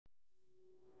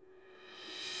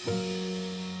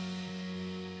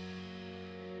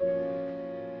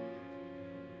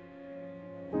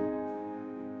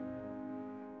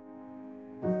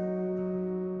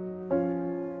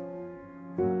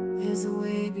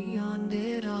beyond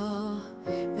it all.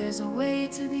 There's a way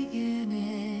to begin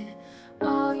it.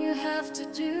 All you have to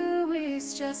do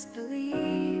is just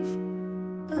believe.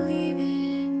 Believe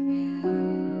in you.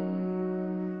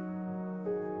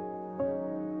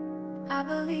 I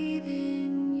believe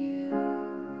in you.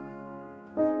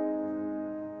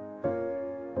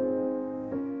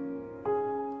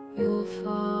 You'll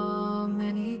fall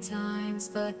many times,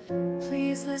 but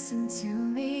please listen to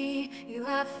me. You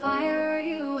have fire,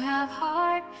 you have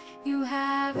heart, you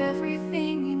have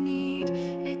everything you need.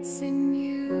 It's in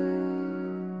you.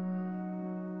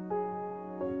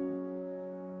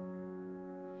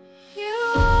 You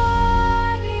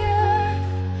are the earth,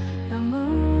 the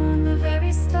moon, the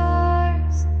very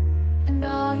stars, and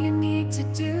all you need to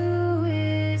do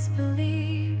is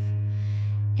believe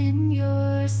in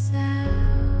yourself.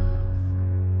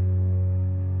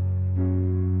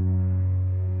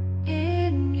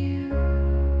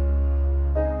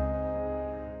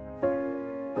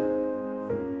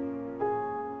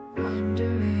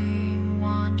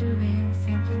 Wandering,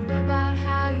 thinking about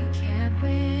how you can't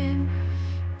win.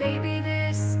 Baby,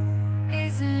 this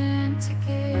isn't a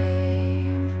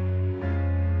game.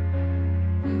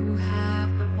 You have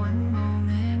but one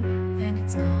moment, then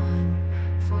it's gone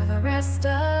for the rest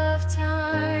of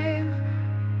time.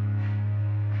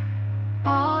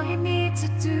 All you need to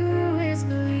do is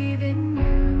believe in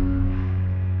you.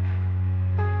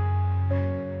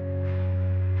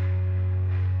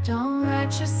 Don't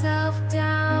let yourself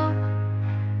down.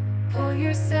 Pull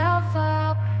yourself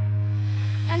up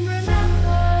and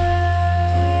remember,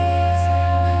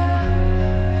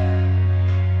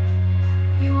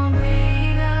 you are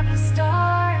made of the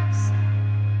stars.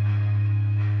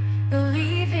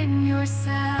 Believe in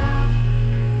yourself.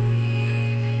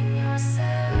 Believe in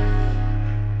yourself.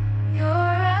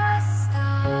 You're a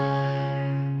star.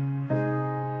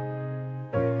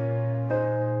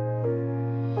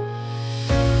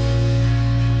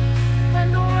 When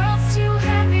the world's too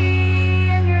heavy,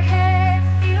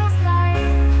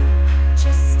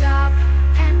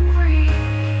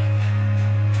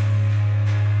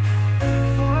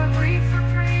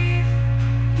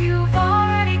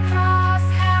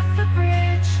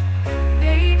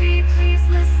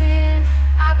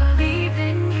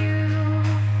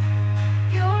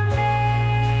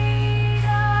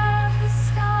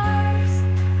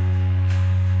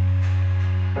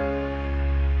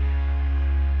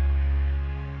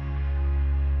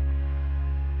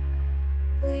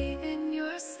 believe in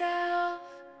yourself.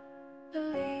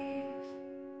 Believe.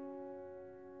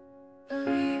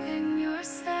 Believe in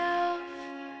yourself.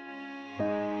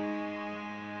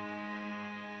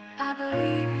 I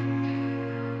believe.